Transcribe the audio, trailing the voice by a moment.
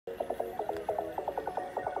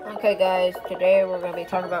Okay guys, today we're going to be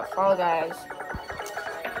talking about Fall Guys.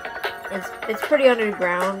 It's pretty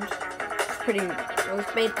underground. It was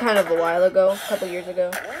made kind of a while ago, a couple years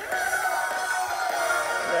ago.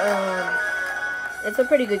 It's a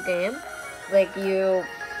pretty good game. Like you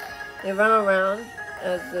run around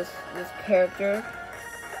as this character,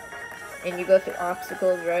 and you go through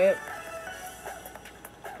obstacles, right?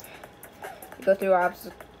 You go through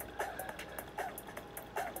obstacles.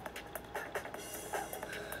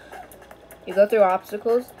 You go through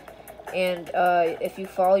obstacles, and if you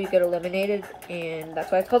fall, you get eliminated, and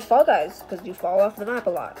that's why it's called Fall Guys, because you fall off the map a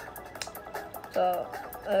lot. So,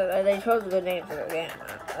 they chose a good name for the game.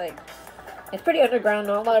 Like, it's pretty underground.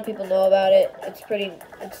 Not a lot of people know about it.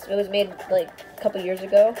 It was made like a couple years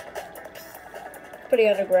ago. Pretty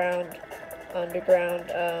underground.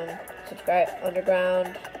 Subscribe.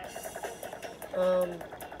 Underground.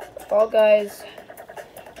 Fall Guys.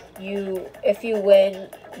 If you win,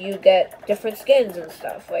 you get different skins and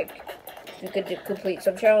stuff. Like, you could complete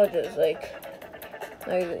some challenges. Like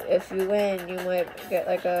if you win, you might get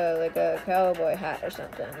like a cowboy hat or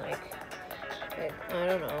something. Like I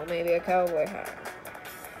don't know, maybe a cowboy hat.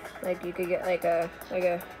 Like you could get like a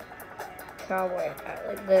cowboy hat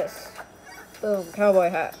like this. Boom, cowboy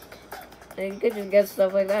hat. And you could just get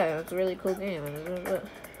stuff like that. It's a really cool game.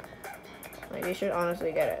 Like you should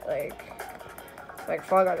honestly get it. Like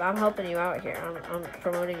Fall Guys, I'm helping you out here. I'm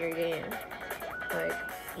promoting your game. Like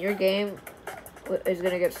your game is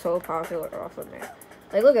gonna get so popular off of me.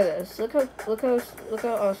 Like look at this. Look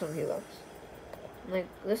how awesome he looks. Like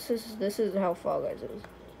this is how Fall Guys is.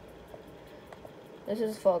 This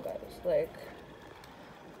is Fall Guys. Like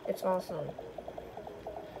it's awesome.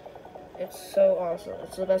 It's so awesome.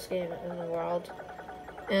 It's the best game in the world.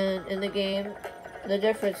 And in the game, the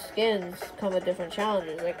different skins come with different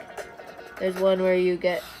challenges. Like there's one where you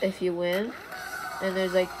get if you win, and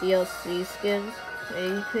there's like DLC skins that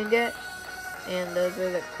you can get, and those are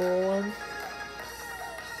the cool ones.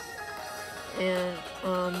 And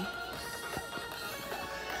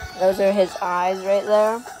those are his eyes right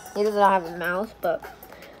there. He does not have a mouth, but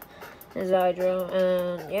his eye drill.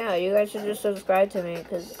 And yeah, you guys should just subscribe to me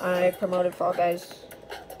because I promoted Fall Guys.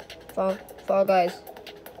 Fall Guys.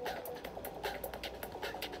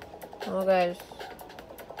 Fall Guys.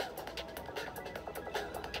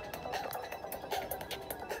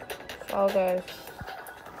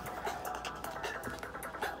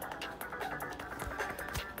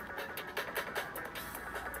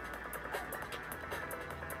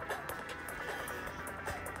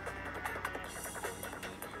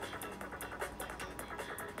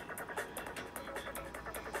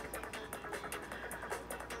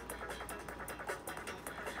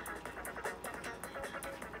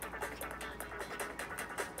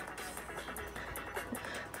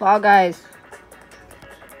 Fall Guys.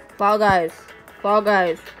 Fall Guys. Fall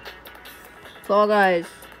Guys. Fall Guys.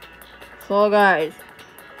 Fall Guys.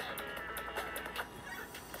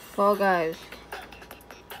 Fall Guys. Fall Guys.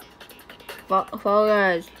 Fall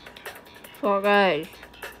Guys. Fall Guys.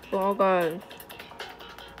 Fall Guys.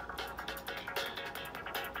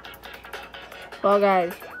 Fall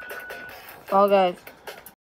Guys. Fall Guys.